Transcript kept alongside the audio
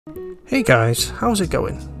Hey guys, how's it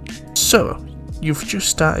going? So, you've just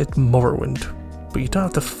started Morrowind, but you don't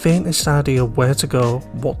have the faintest idea where to go,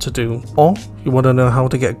 what to do, or you want to know how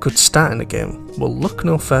to get a good start in the game? Well, look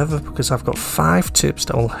no further because I've got 5 tips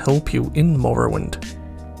that will help you in Morrowind.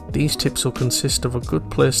 These tips will consist of a good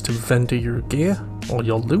place to vendor your gear or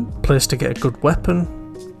your loot, place to get a good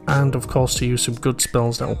weapon, and of course to use some good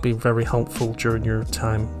spells that will be very helpful during your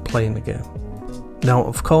time playing the game. Now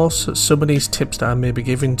of course, some of these tips that I may be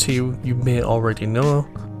giving to you, you may already know,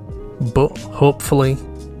 but hopefully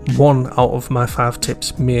 1 out of my 5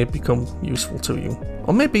 tips may become useful to you,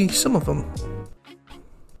 or maybe some of them.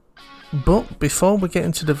 But before we get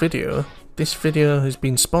into the video, this video has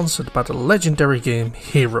been sponsored by the legendary game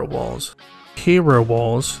Hero Wars. Hero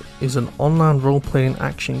Wars is an online role-playing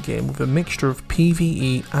action game with a mixture of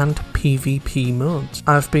PvE and PvP modes.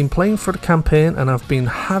 I've been playing for the campaign and I've been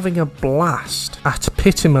having a blast at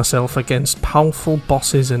pitting myself against powerful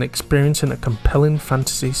bosses and experiencing a compelling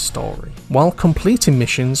fantasy story. While completing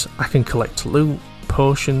missions, I can collect loot,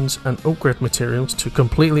 potions and upgrade materials to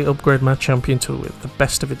completely upgrade my champion to the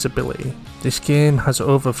best of its ability. This game has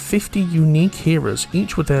over 50 unique heroes,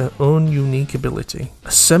 each with their own unique ability.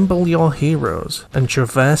 Assemble your heroes and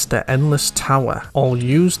traverse their endless tower, or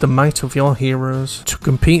use the might of your heroes to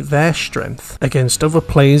compete their strength against other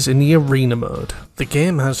players in the arena mode. The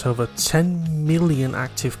game has over 10 million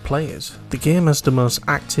active players. The game has the most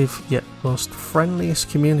active yet most friendliest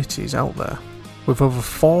communities out there. With over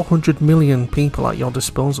 400 million people at your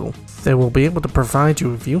disposal, they will be able to provide you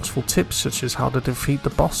with useful tips such as how to defeat the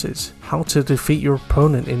bosses, how to defeat your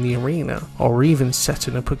opponent in the arena, or even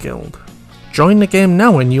setting up a guild. Join the game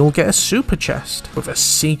now and you'll get a super chest with a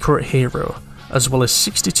secret hero, as well as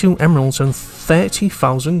 62 emeralds and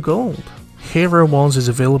 30,000 gold. Hero Wars is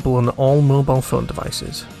available on all mobile phone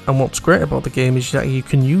devices, and what's great about the game is that you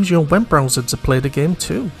can use your web browser to play the game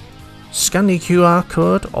too. Scan the QR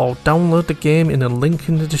code or download the game in a link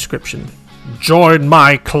in the description. Join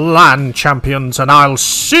my clan, champions, and I'll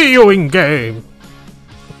see you in game!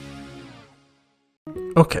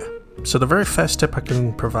 Okay, so the very first tip I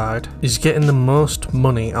can provide is getting the most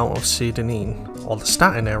money out of Seedeneen, or the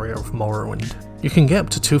starting area of Morrowind. You can get up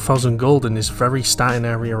to 2,000 gold in this very starting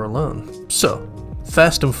area alone. So,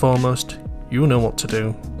 first and foremost, you know what to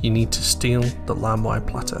do. You need to steal the limewire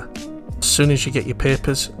platter. As soon as you get your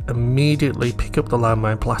papers, immediately pick up the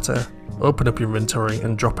limewire platter, open up your inventory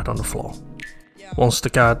and drop it on the floor. Once the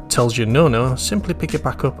guard tells you no, simply pick it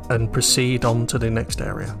back up and proceed on to the next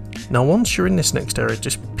area. Now once you're in this next area,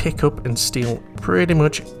 just pick up and steal pretty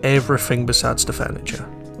much everything besides the furniture.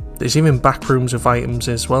 There's even back rooms with items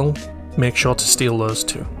as well, make sure to steal those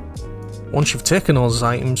too. Once you've taken all those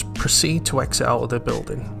items, proceed to exit out of the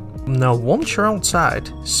building. Now once you're outside,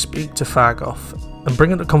 speak to Fargoth and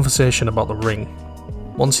bring up the conversation about the ring.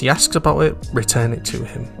 Once he asks about it, return it to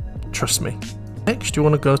him. Trust me. Next you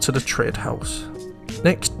want to go to the trade house.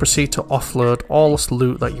 Next proceed to offload all this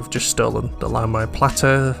loot that you've just stolen. The limewire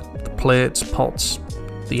platter, the plates, pots,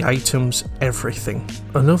 the items, everything.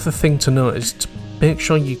 Another thing to note is to make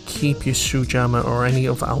sure you keep your sujama or any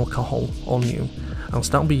other alcohol on you, else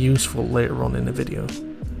that'll be useful later on in the video.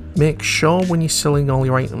 Make sure when you're selling all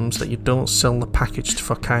your items that you don't sell the packaged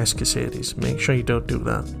for Caius Casades. Make sure you don't do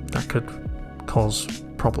that. That could cause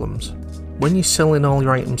problems. When you're selling all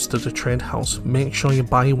your items to the trade house, make sure you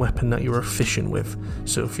buy a weapon that you're efficient with.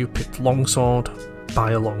 So if you picked longsword,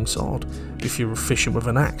 buy a longsword. If you're efficient with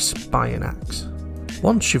an axe, buy an axe.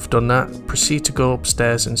 Once you've done that, proceed to go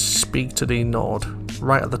upstairs and speak to the Nord,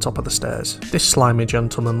 right at the top of the stairs. This slimy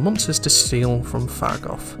gentleman wants us to steal from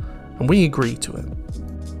Fargoth, and we agree to it.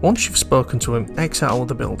 Once you've spoken to him, exit out of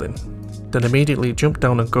the building. Then immediately jump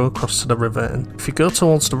down and go across to the river, and if you go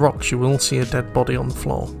towards the rocks you will see a dead body on the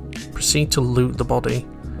floor. Proceed to loot the body.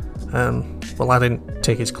 Well, I didn't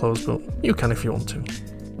take his clothes, but you can if you want to.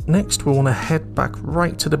 Next we want to head back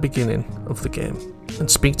right to the beginning of the game and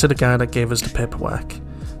speak to the guy that gave us the paperwork.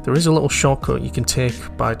 There is a little shortcut you can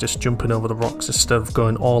take by just jumping over the rocks instead of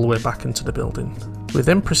going all the way back into the building. We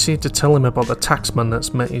then proceed to tell him about the taxman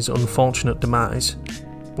that's met his unfortunate demise.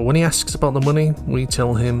 But when he asks about the money, we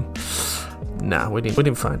tell him, nah, we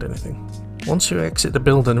didn't find anything. Once you exit the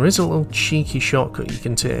building, there is a little cheeky shortcut you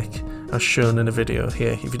can take, as shown in the video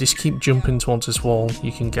here. If you just keep jumping towards this wall,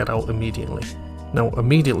 you can get out immediately. Now,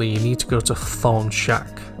 immediately you need to go to Thorn's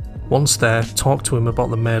shack. Once there, talk to him about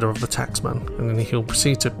the murder of the taxman, and then he'll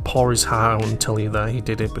proceed to pour his heart out and tell you that he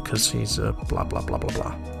did it because he's blah blah blah blah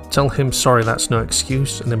blah. Tell him sorry that's no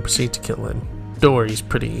excuse, and then proceed to kill him. Don't worry, he's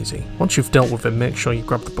pretty easy. Once you've dealt with him, make sure you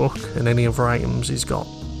grab the book and any other items he's got.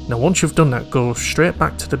 Now once you've done that, go straight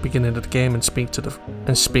back to the beginning of the game and speak to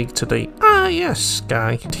the "Ah yes"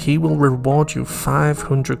 guy. He will reward you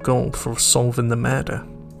 500 gold for solving the murder.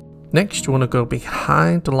 Next, you want to go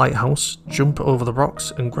behind the lighthouse, jump over the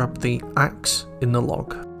rocks and grab the axe in the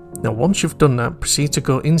log. Now once you've done that, proceed to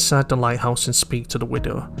go inside the lighthouse and speak to the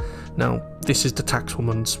widow. Now this is the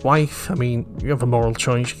taxwoman's wife. I mean, you have a moral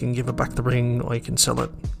choice, you can give her back the ring or you can sell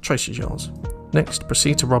it. Choice is yours. Next,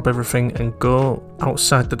 proceed to rob everything and go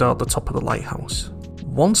outside the door at the top of the lighthouse.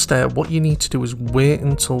 Once there, what you need to do is wait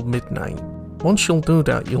until midnight. Once you'll do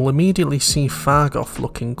that, you'll immediately see Fargoth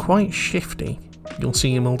looking quite shifty. You'll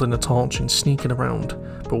see him holding a torch and sneaking around,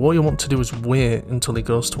 but what you want to do is wait until he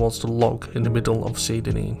goes towards the log in the middle of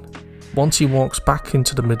Sedanine. Once he walks back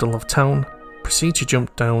into the middle of town, proceed to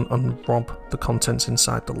jump down and rob the contents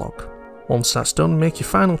inside the log. Once that's done, make your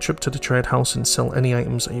final trip to the trade house and sell any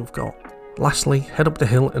items that you've got. Lastly, head up the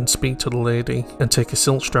hill and speak to the lady and take a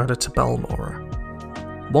silk strider to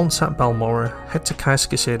Balmora. Once at Balmora, head to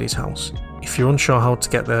Kaiskasedi's house. If you're unsure how to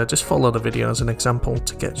get there, just follow the video as an example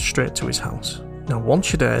to get straight to his house. Now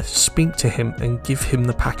once you're there, speak to him and give him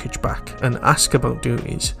the package back and ask about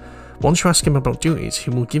duties. Once you ask him about duties,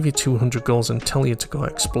 he will give you 200 gold and tell you to go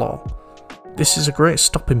explore. This is a great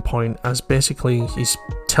stopping point as basically he's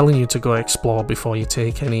telling you to go explore before you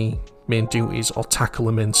take any main duties or tackle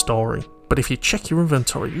the main story. But if you check your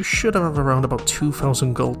inventory, you should have around about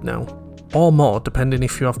 2000 gold now. Or more depending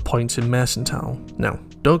if you have points in Mercantile. Now,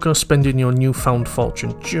 don't go spending your newfound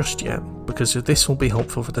fortune just yet, because this will be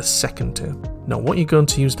helpful for the second tip. Now what you're going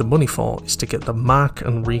to use the money for is to get the Mark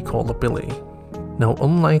and Recall ability. Now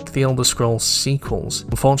unlike the Elder Scrolls sequels,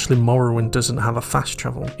 unfortunately Morrowind doesn't have a fast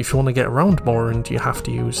travel. If you want to get around Morrowind, you have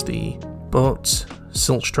to use the boats,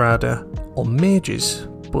 Silk Strider or mages,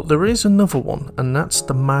 but there is another one, and that's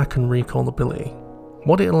the Mark and Recall ability.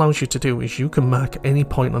 What it allows you to do is you can mark any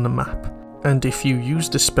point on the map, and if you use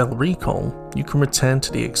the spell Recall, you can return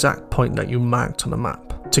to the exact point that you marked on the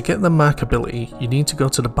map. To get the Mark ability, you need to go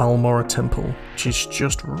to the Balmora Temple, which is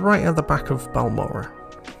just right at the back of Balmora.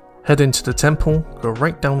 Head into the temple, go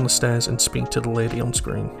right down the stairs and speak to the lady on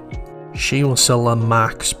screen. She will sell a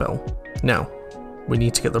Mark spell. Now, we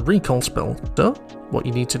need to get the Recall spell, so what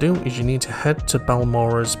you need to do is you need to head to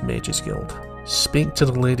Balmora's Mages Guild. Speak to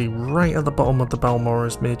the lady right at the bottom of the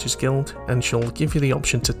Balmora's Mages Guild and she'll give you the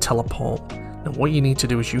option to teleport. Now what you need to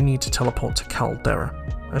do is you need to teleport to Caldera,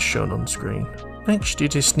 as shown on screen. Next you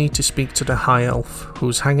just need to speak to the High Elf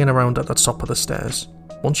who's hanging around at the top of the stairs.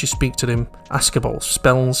 Once you speak to him, ask about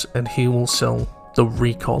spells and he will sell the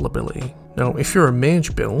Recall ability. Now if you're a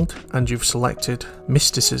mage build and you've selected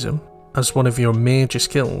Mysticism as one of your major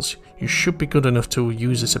skills, you should be good enough to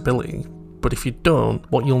use this ability. But if you don't,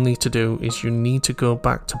 what you'll need to do is you need to go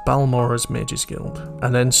back to Balmora's Mages Guild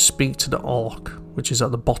and then speak to the Orc, which is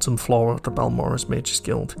at the bottom floor of the Balmora's Mages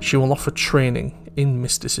Guild. She will offer training in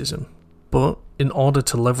Mysticism. But in order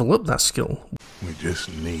to level up that skill, we just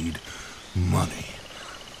need money.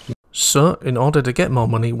 So in order to get more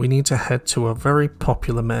money, we need to head to a very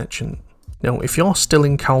popular merchant. Now if you're still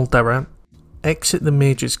in Caldera, exit the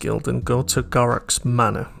Mages Guild and go to Gorak's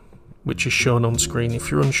Manor, which is shown on screen if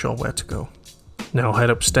you're unsure where to go. Now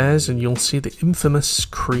head upstairs and you'll see the infamous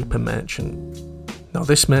Creeper Merchant. Now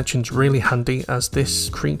this merchant's really handy as this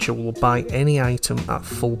creature will buy any item at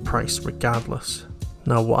full price regardless.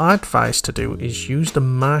 Now what I advise to do is use the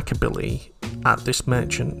Mark ability at this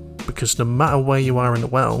merchant, because no matter where you are in the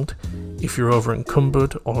world, if you're over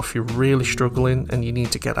encumbered or if you're really struggling and you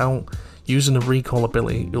need to get out, using the Recall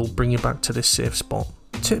ability it will bring you back to this safe spot.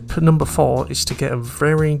 Tip number 4 is to get a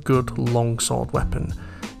very good longsword weapon.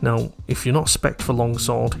 Now if you're not spec'd for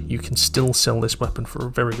longsword, you can still sell this weapon for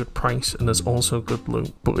a very good price and there's also good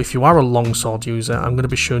loot. But if you are a longsword user, I'm going to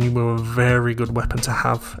be showing you a very good weapon to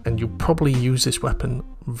have, and you'll probably use this weapon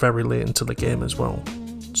very late into the game as well.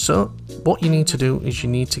 So what you need to do is you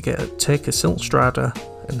need to take a Silk Strider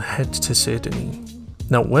and head to Sedanine.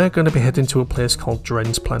 Now we're going to be heading to a place called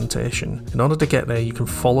Dren's Plantation. In order to get there you can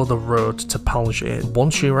follow the road to Palshade.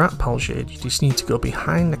 Once you're at Palshade you just need to go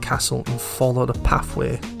behind the castle and follow the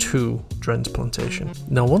pathway to Dren's Plantation.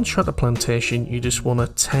 Now once you're at the plantation you just want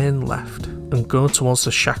to turn left and go towards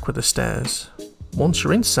the shack with the stairs. Once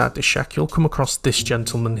you're inside the shack you'll come across this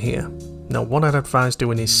gentleman here. Now what I'd advise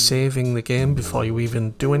doing is saving the game before you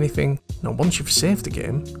even do anything. Now once you've saved the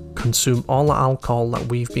game, consume all the alcohol that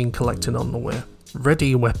we've been collecting on the way. Ready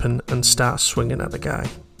your weapon and start swinging at the guy.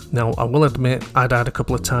 Now, I will admit, I died a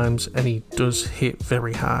couple of times and he does hit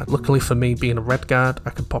very hard. Luckily for me, being a red guard, I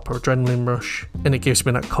can pop an adrenaline rush and it gives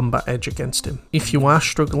me that combat edge against him. If you are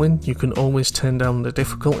struggling, you can always turn down the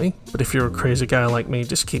difficulty, but if you're a crazy guy like me,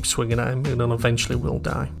 just keep swinging at him and he'll eventually will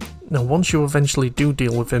die. Now, once you eventually do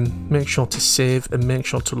deal with him, make sure to save and make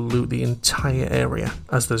sure to loot the entire area,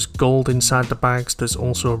 as there's gold inside the bags. There's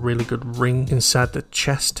also a really good ring inside the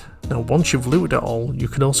chest. Now, once you've looted it all, you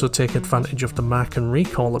can also take advantage of the mark and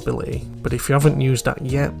recall ability, but if you haven't used that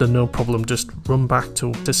yet, then no problem, just run back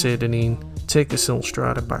to Seydenine, take the Silk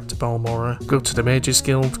Strider back to Balmora, go to the Mages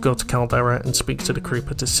Guild, go to Caldera and speak to the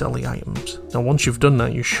Creeper to sell the items. Now, once you've done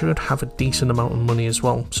that, you should have a decent amount of money as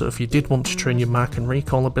well, so if you did want to train your mark and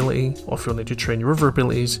recall ability, or if you wanted to train your other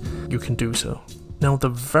abilities, you can do so. Now, the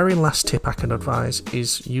very last tip I can advise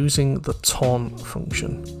is using the Taunt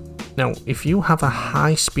function. Now, if you have a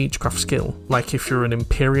high speechcraft skill, like if you're an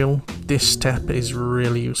Imperial, this step is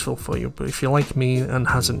really useful for you, but if you're like me and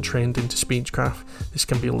hasn't trained into speechcraft, this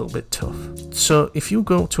can be a little bit tough. So if you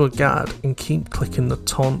go to a guard and keep clicking the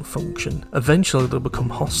taunt function, eventually they'll become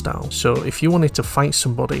hostile. So if you wanted to fight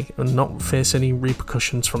somebody and not face any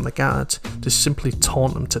repercussions from the guards, just simply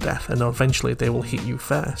taunt them to death and eventually they will hit you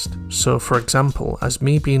first. So for example, as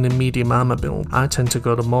me being a medium armor build, I tend to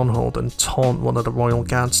go to Mournhold and taunt one of the royal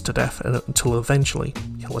guards to death until eventually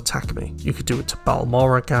he'll attack me. You could do it to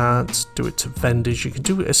Balmora guards, do it to vendors, you can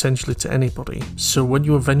do it essentially to anybody. So when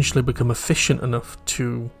you eventually become efficient enough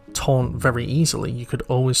to taunt very easily, you could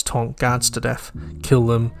always taunt guards to death, kill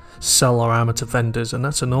them, sell our armor to vendors, and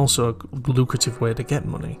that's also a lucrative way to get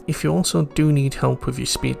money. If you also do need help with your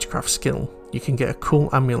speechcraft skill, you can get a cool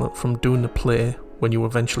amulet from doing the play when you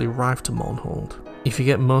eventually arrive to Mournhold. If you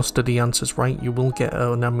get most of the answers right, you will get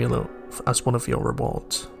an amulet as one of your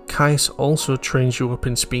rewards. Kais also trains you up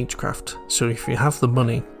in speechcraft, so if you have the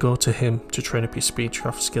money, go to him to train up your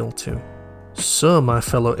speechcraft skill too. So my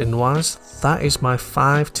fellow Inwars, that is my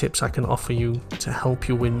 5 tips I can offer you to help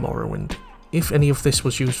you win Morrowind. If any of this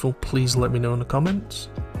was useful, please let me know in the comments,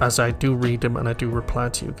 as I do read them and I do reply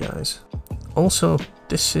to you guys. Also,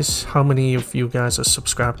 this is how many of you guys are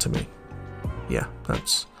subscribed to me. Yeah,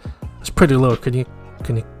 that's pretty low. Can you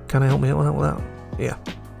kind of help me out with that? Yeah,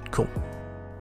 cool.